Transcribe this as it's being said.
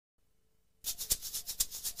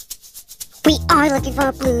We are looking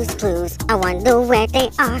for Blue's Clues. I wonder where they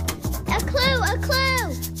are. A clue! A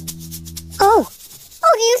clue! Oh!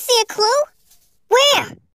 Oh, do you see a clue? Where?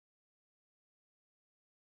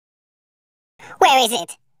 Where is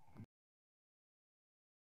it?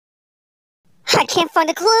 I can't find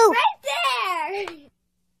a clue. Right there!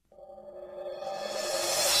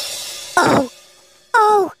 Oh!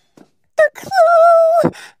 Oh! The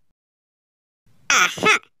clue!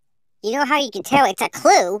 Aha! You know how you can tell it's a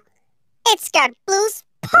clue? It's got Blue's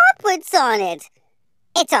paw prints on it.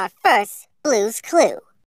 It's our first Blue's Clue.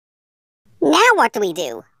 Now what do we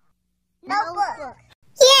do? Notebook.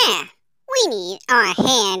 Yeah, we need our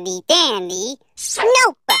handy dandy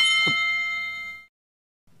notebook.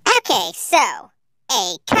 Okay, so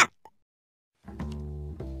a cup,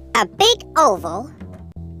 a big oval,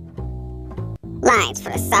 lines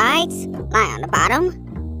for the sides, line on the bottom,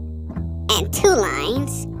 and 2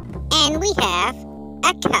 lines, and we have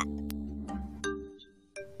a cup.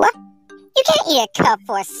 What? You can't eat a cup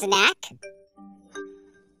for a snack.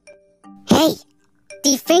 Hey, do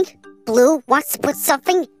you think Blue wants to put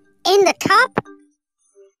something in the cup?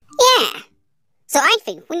 Yeah. So I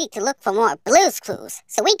think we need to look for more Blue's Clues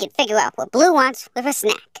so we can figure out what Blue wants with a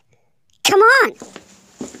snack. Come on!